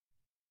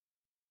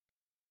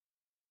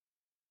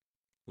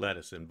Let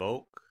us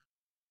invoke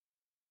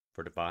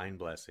for divine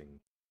blessing.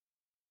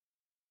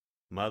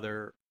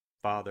 Mother,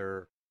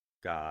 Father,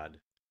 God,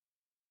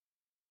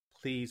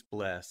 please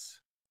bless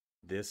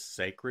this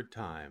sacred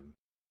time.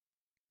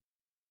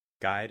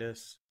 Guide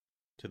us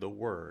to the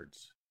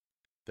words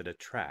that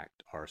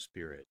attract our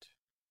spirit.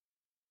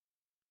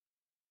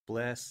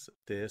 Bless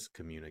this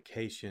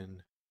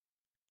communication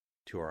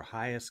to our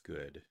highest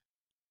good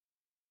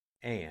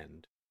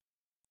and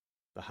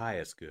the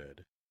highest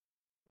good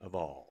of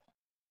all.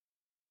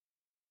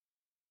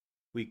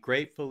 We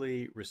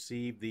gratefully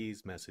receive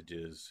these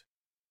messages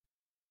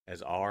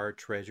as our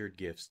treasured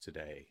gifts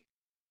today.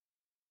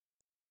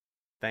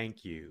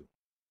 Thank you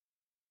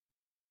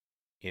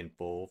in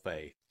full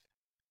faith.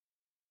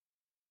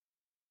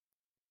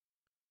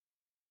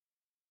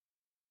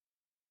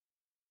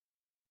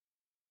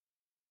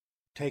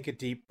 Take a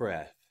deep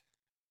breath.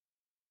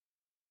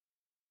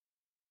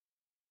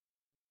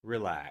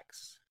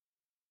 Relax.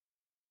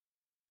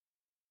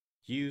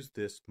 Use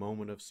this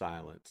moment of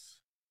silence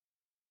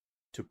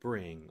to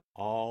bring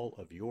all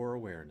of your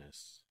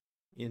awareness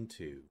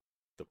into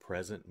the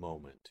present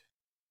moment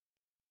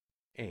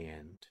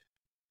and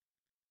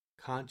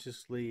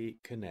consciously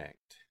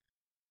connect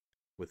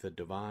with the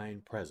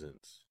divine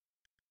presence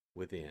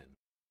within.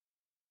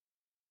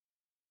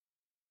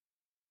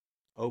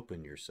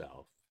 Open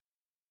yourself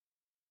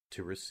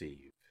to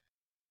receive.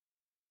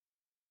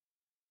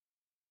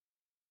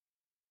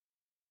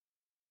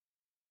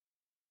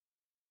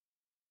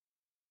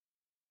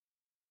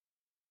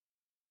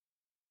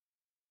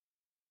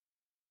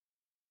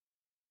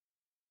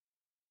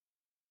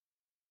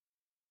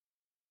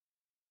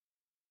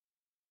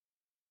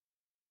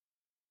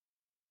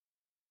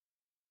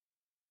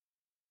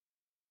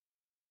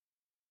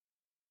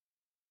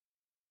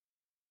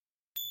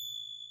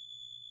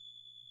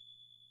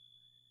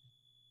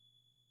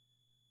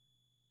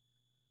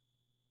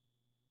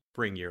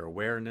 Bring your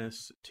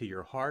awareness to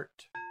your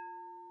heart.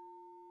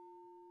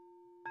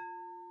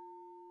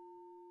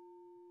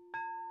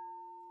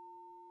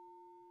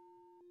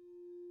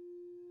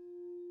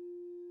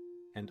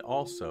 And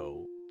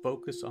also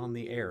focus on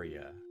the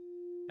area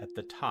at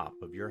the top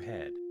of your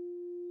head.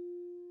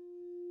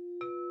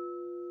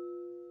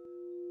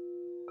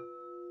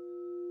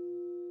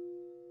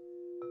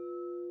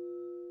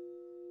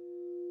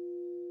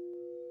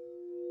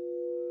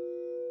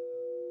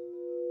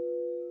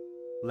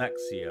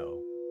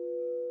 Lectio.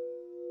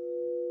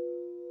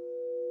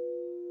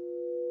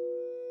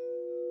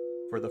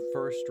 For the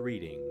first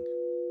reading,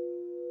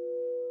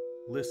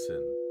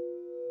 listen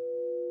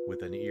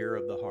with an ear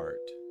of the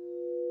heart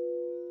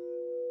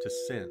to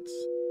sense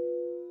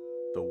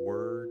the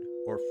word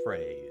or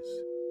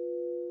phrase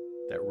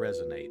that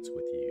resonates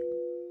with you.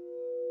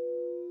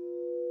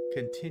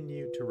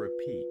 Continue to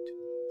repeat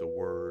the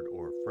word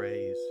or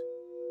phrase.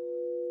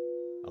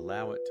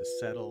 Allow it to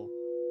settle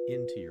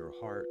into your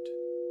heart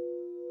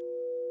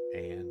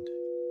and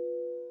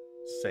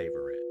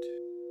savor it.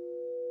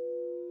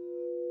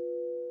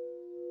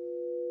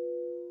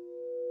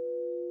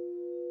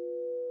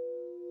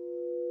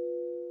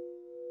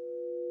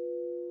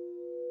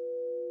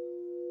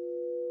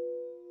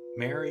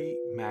 Mary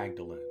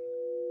Magdalene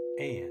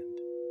and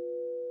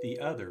the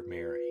other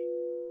Mary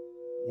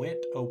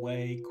went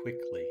away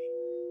quickly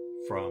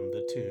from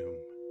the tomb,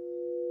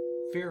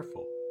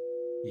 fearful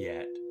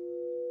yet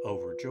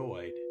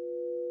overjoyed,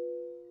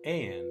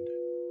 and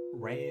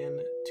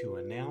ran to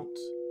announce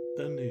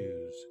the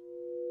news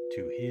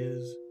to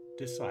his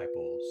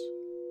disciples.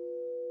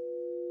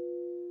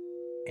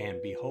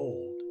 And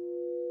behold,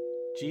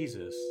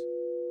 Jesus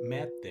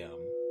met them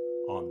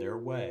on their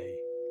way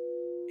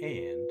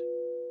and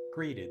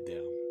greeted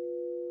them.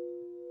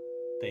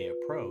 They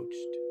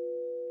approached,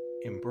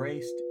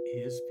 embraced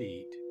his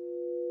feet,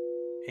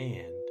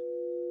 and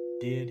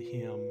did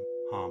him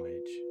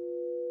homage.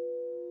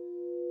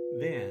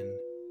 Then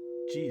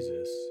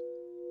Jesus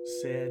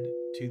said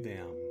to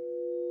them,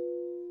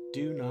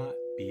 "Do not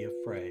be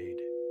afraid.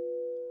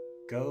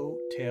 Go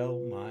tell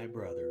my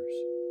brothers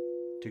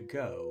to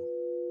go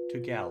to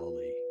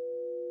Galilee,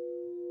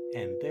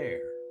 and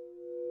there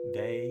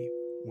they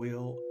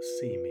will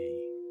see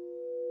me."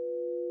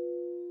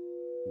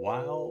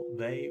 While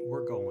they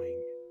were going,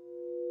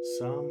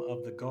 some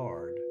of the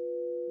guard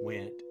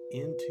went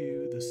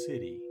into the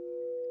city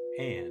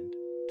and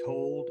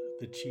told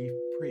the chief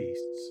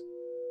priests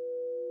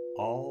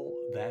all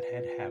that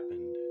had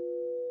happened.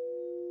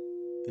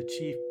 The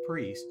chief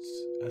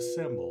priests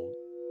assembled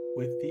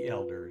with the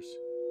elders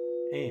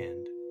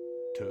and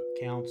took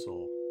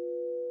counsel.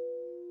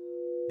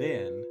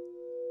 Then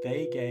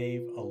they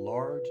gave a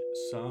large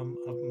sum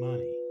of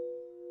money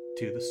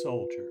to the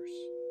soldiers,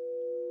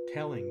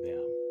 telling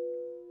them,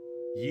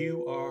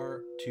 "You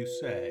are to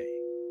say,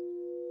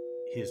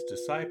 his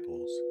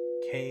disciples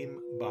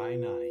came by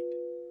night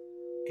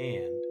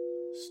and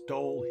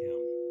stole him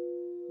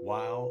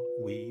while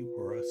we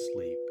were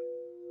asleep.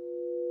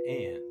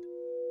 And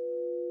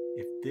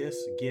if this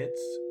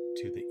gets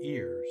to the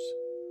ears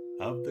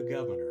of the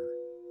governor,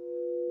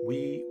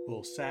 we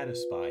will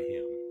satisfy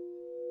him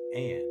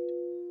and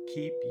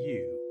keep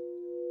you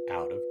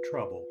out of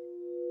trouble.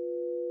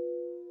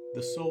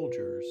 The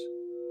soldiers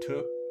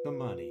took the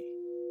money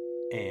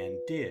and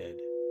did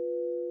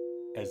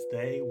as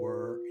they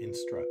were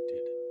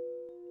instructed.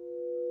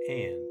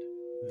 And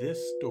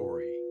this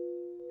story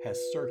has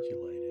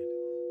circulated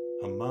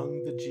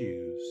among the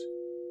Jews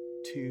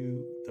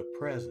to the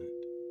present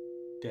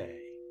day.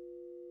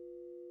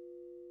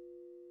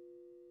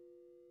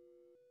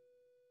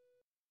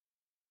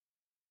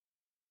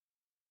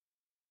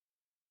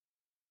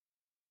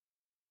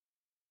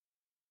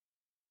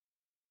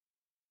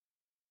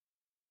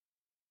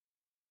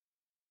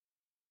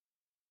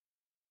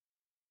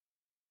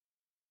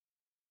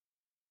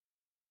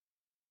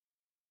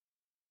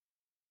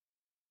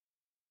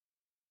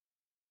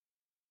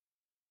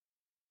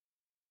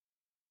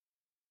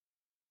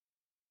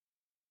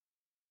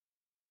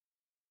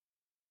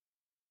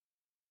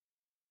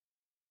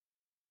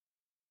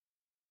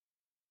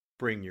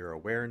 Bring your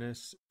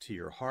awareness to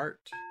your heart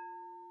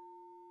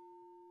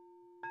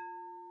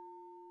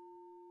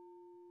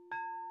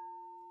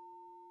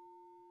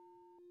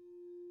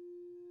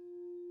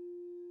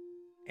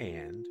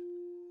and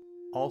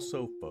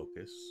also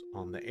focus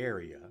on the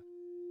area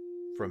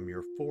from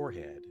your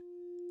forehead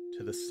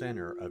to the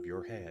center of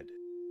your head.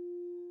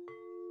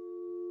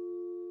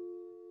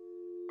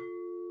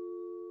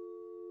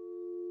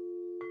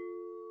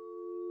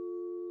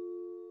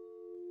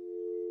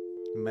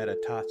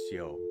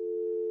 Meditatio.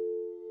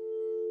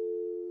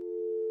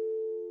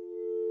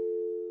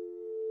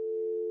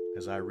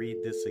 As I read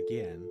this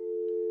again,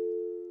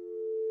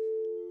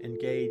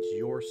 engage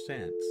your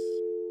sense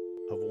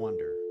of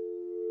wonder.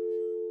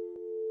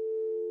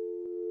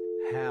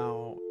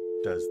 How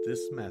does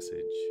this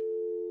message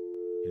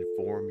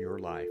inform your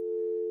life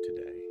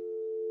today?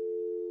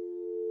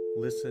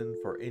 Listen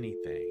for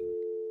anything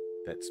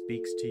that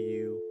speaks to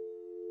you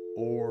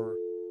or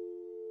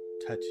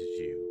touches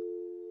you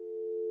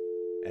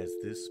as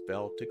this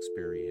felt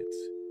experience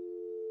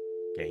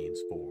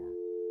gains form.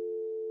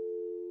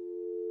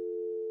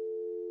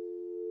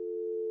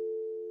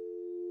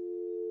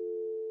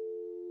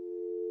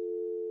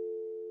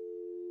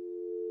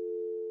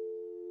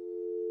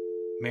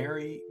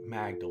 Mary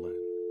Magdalene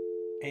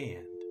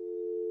and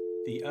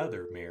the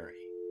other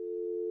Mary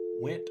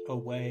went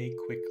away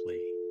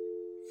quickly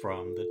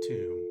from the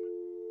tomb,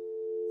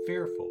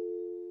 fearful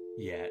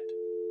yet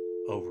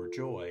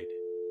overjoyed,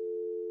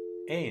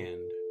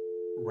 and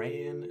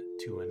ran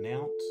to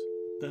announce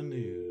the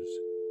news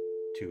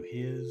to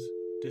his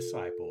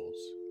disciples.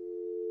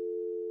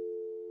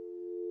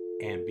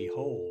 And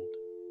behold,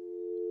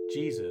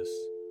 Jesus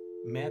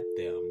met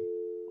them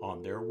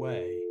on their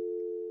way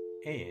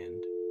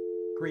and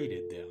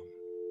greeted them.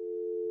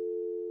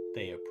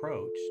 They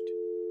approached,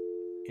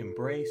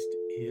 embraced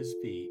his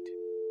feet,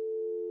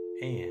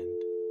 and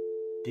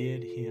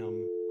did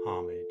him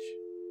homage.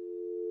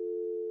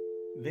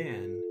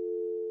 Then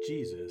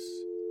Jesus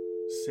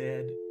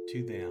said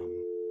to them,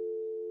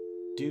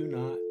 "Do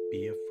not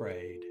be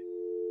afraid.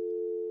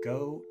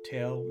 Go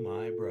tell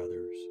my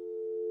brothers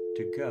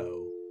to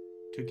go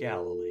to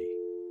Galilee,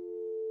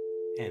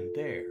 and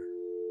there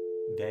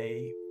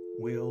they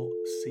will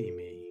see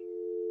me."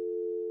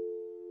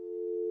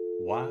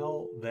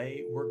 While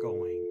they were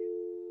going,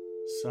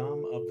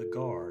 some of the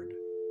guard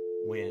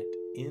went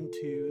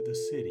into the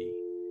city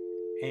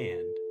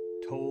and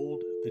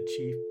told the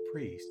chief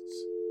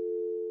priests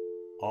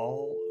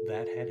all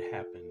that had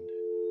happened.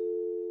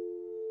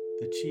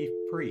 The chief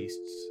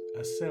priests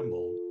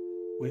assembled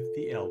with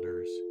the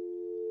elders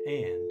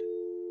and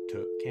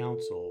took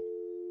counsel.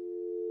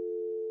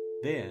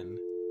 Then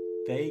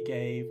they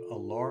gave a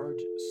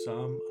large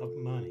sum of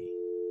money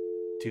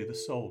to the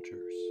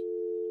soldiers,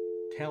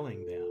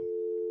 telling them,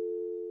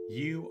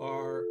 "You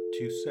are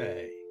to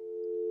say,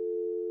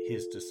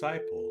 his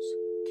disciples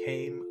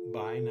came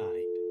by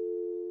night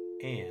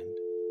and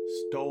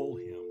stole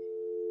him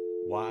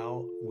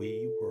while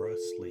we were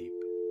asleep.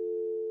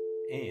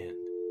 And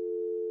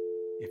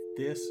if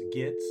this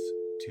gets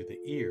to the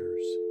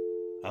ears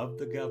of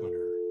the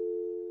governor,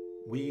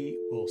 we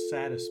will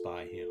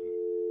satisfy him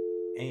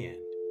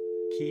and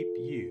keep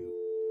you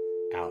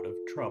out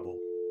of trouble."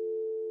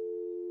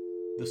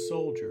 The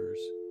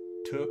soldiers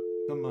took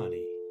the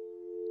money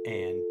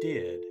and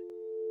did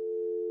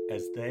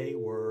as they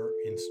were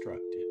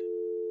instructed.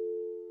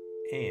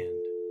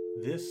 And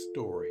this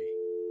story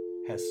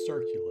has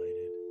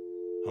circulated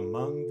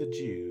among the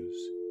Jews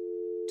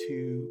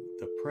to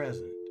the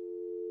present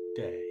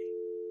day.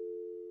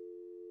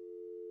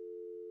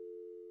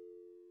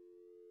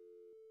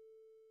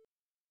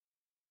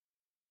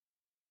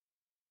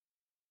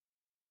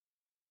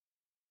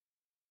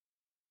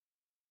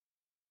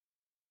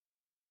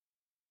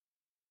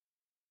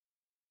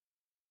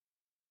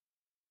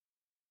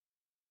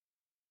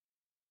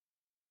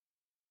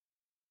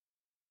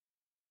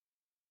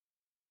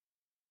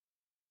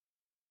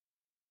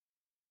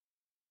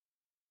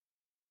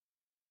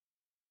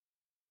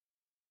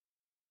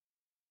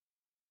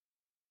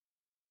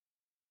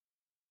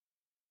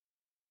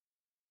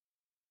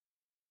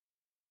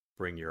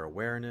 Bring your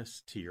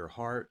awareness to your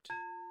heart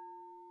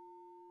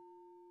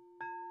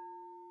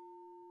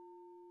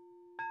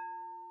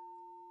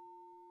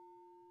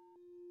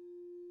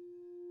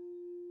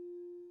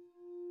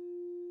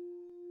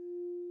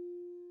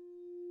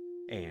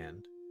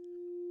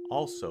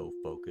Also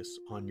focus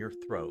on your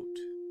throat.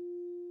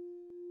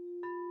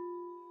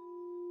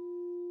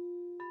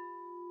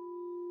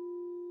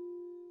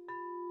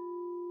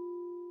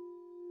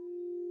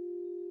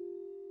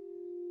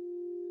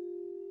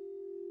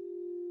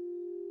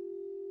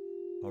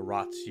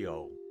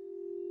 Oratio.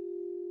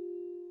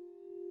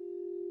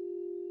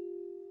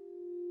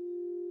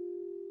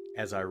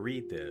 As I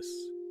read this,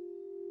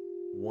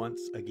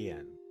 once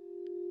again,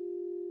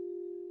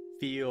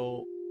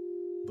 feel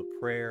the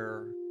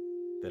prayer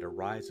that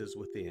arises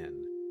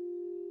within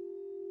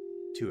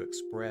to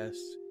express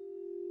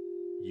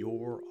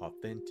your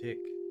authentic,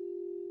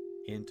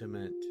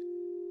 intimate,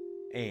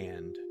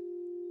 and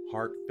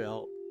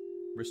heartfelt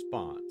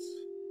response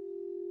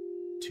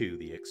to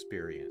the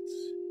experience.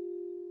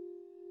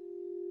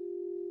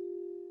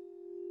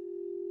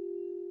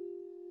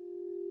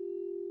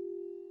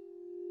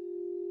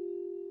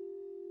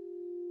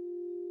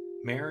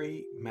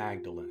 Mary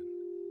Magdalene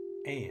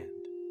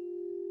and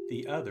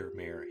the other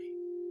Mary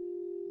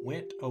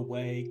went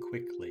away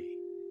quickly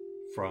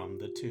from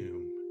the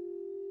tomb,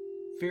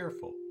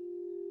 fearful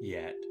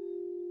yet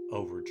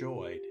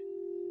overjoyed,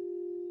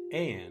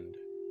 and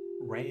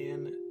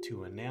ran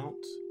to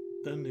announce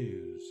the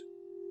news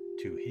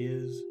to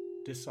his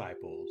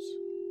disciples.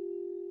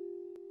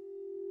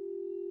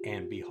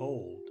 And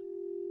behold,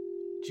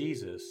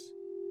 Jesus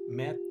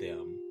met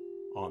them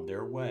on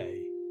their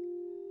way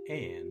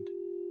and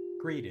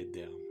greeted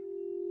them.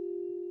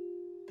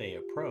 They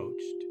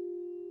approached,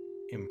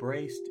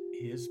 embraced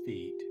his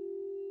feet,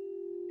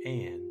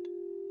 and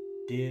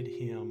did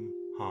him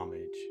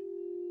homage.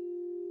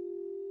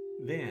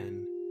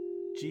 Then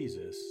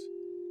Jesus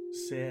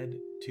said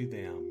to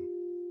them,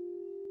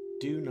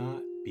 "Do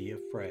not be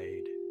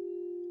afraid.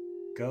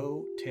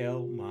 Go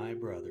tell my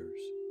brothers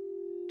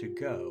to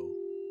go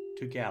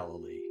to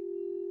Galilee,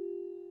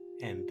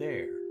 and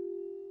there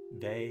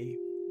they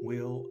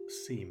will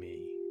see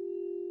me."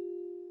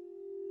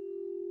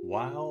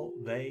 While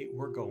they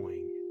were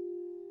going,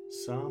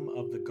 some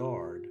of the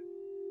guard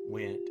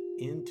went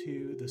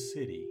into the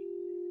city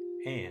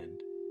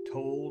and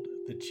told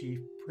the chief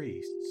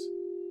priests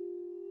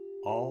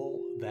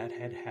all that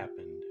had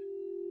happened.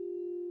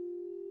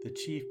 The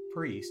chief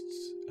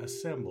priests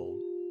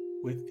assembled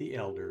with the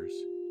elders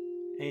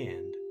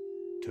and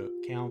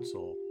took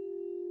counsel.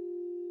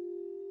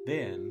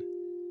 Then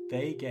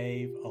they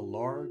gave a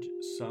large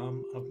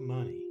sum of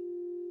money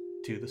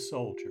to the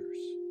soldiers,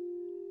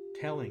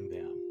 telling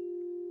them,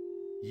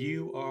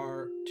 "You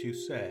are to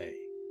say,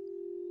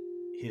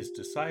 his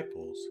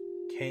disciples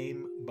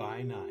came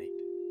by night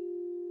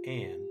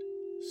and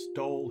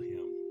stole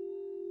him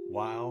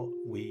while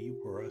we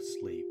were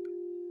asleep.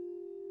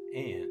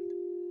 And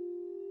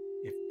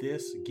if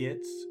this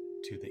gets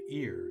to the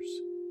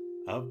ears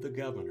of the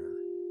governor,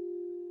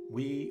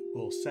 we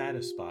will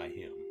satisfy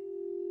him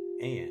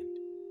and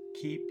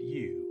keep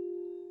you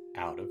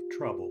out of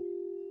trouble."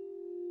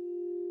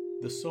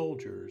 The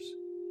soldiers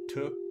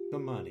took the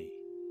money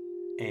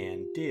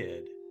and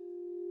did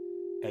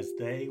as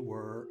they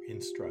were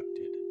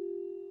instructed.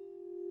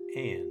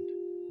 And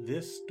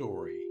this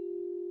story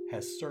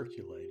has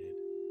circulated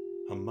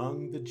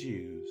among the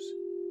Jews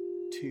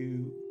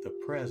to the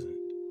present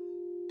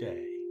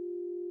day.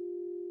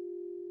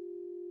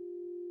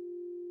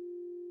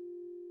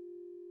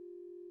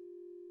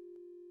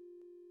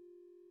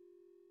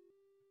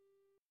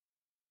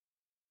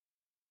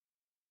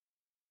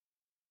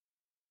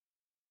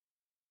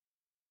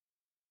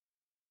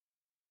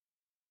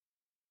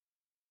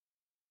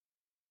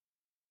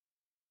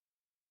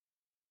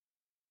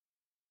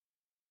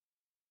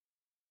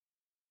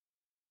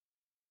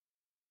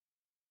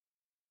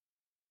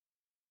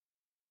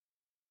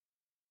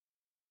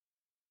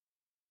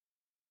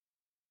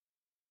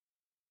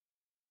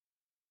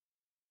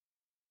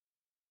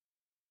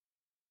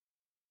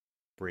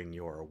 Bring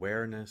your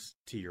awareness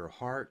to your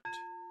heart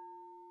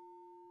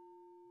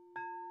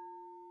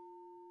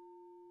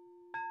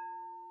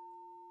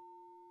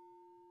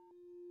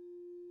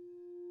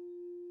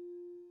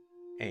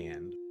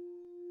and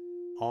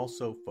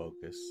also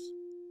focus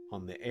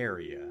on the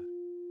area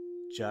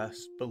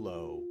just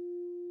below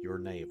your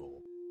navel.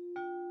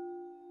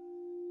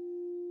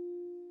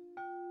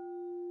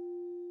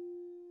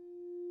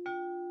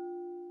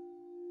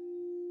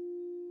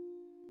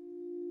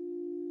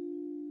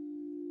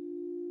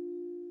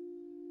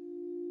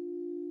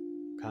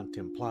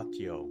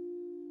 Contemplatio.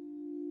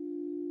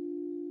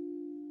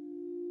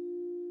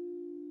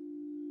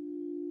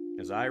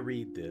 As I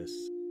read this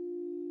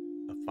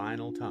a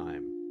final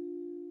time,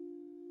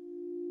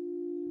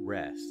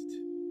 rest.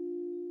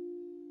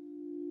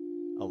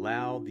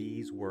 Allow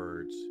these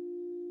words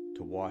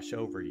to wash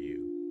over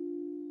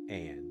you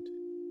and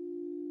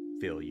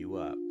fill you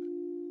up.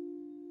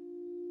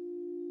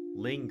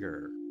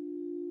 Linger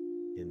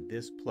in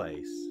this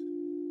place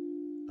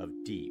of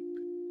deep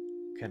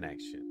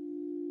connection.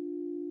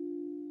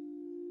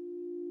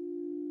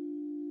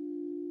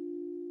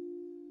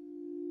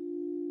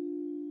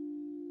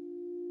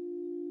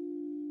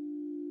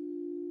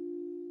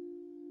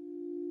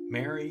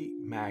 Mary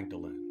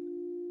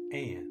Magdalene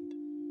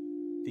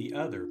and the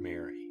other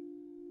Mary,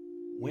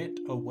 went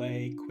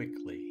away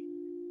quickly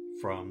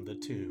from the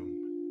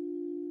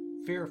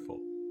tomb,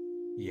 fearful,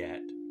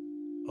 yet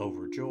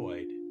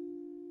overjoyed,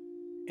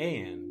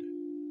 and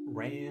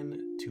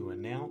ran to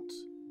announce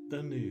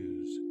the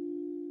news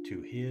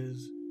to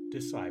his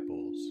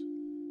disciples.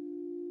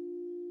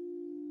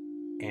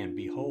 And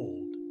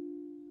behold,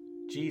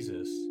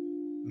 Jesus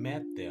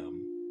met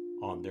them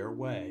on their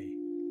way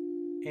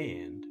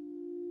and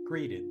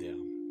greeted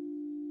them.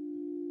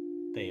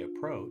 They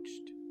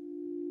approached,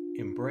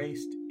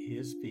 embraced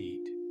his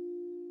feet,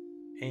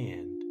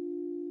 and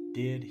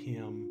did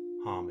him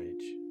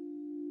homage.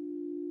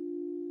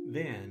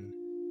 Then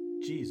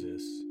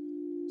Jesus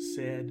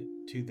said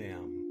to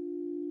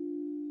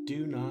them,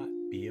 "Do not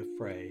be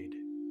afraid.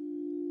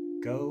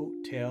 Go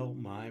tell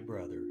my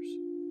brothers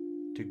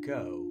to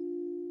go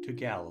to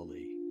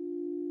Galilee,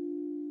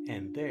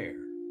 and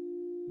there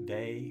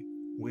they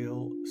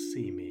will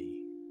see me."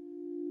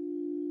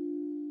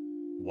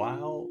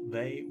 While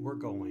they were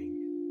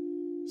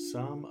going,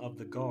 some of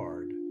the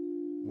guard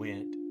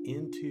went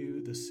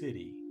into the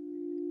city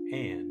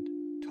and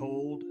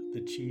told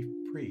the chief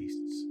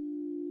priests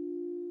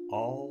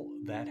all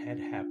that had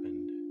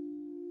happened.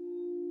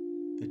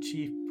 The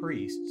chief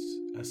priests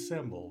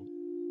assembled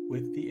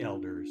with the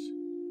elders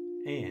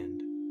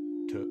and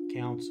took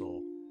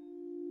counsel.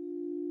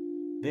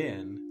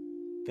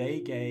 Then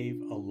they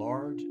gave a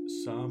large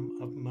sum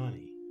of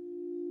money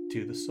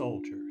to the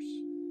soldiers,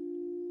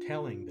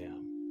 telling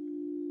them,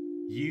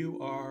 "You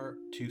are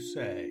to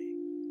say,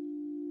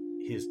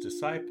 his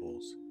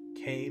disciples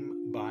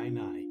came by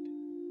night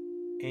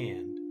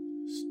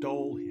and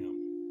stole him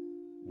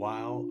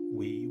while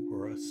we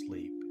were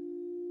asleep.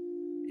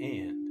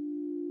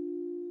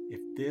 And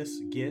if this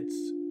gets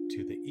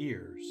to the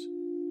ears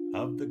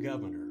of the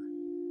governor,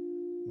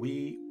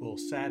 we will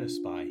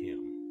satisfy him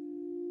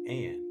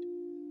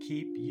and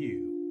keep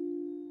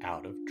you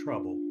out of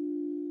trouble."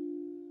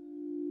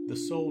 The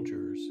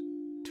soldiers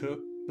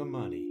took the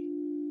money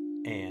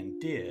and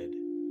did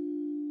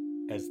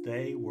as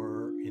they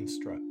were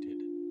instructed.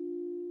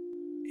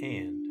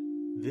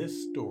 And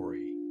this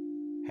story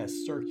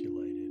has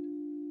circulated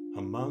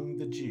among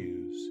the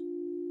Jews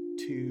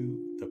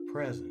to the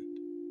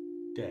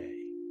present day.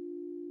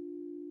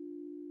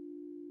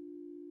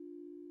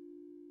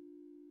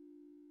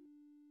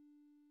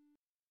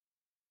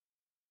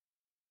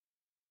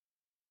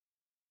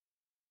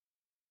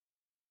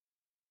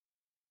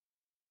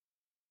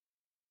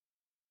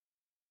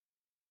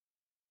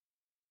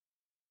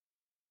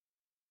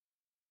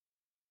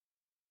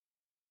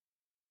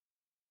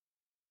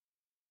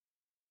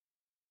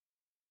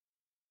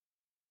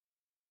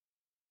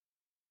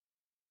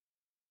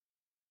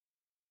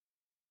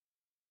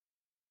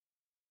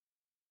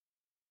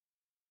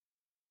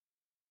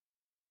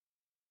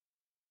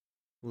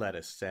 Let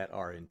us set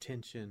our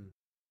intention.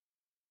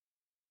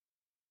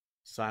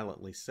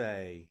 Silently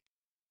say,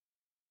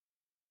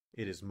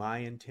 "It is my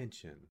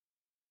intention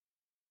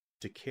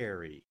to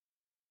carry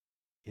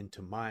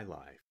into my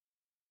life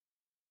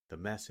the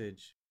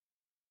message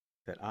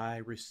that I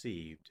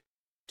received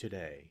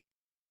today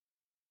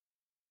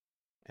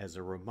as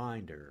a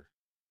reminder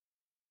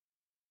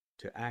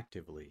to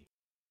actively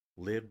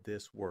live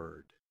this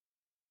word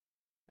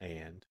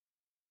and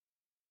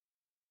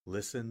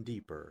listen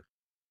deeper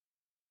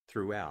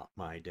throughout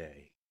my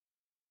day."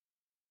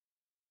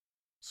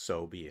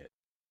 So be it.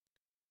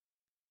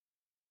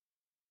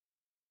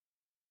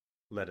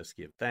 Let us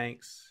give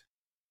thanks.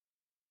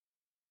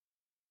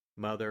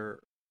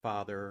 Mother,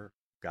 Father,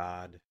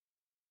 God,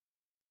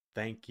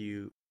 thank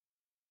you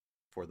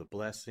for the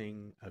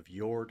blessing of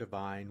your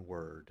divine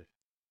word.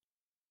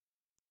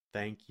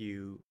 Thank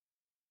you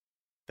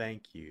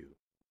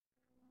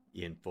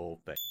in full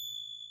faith.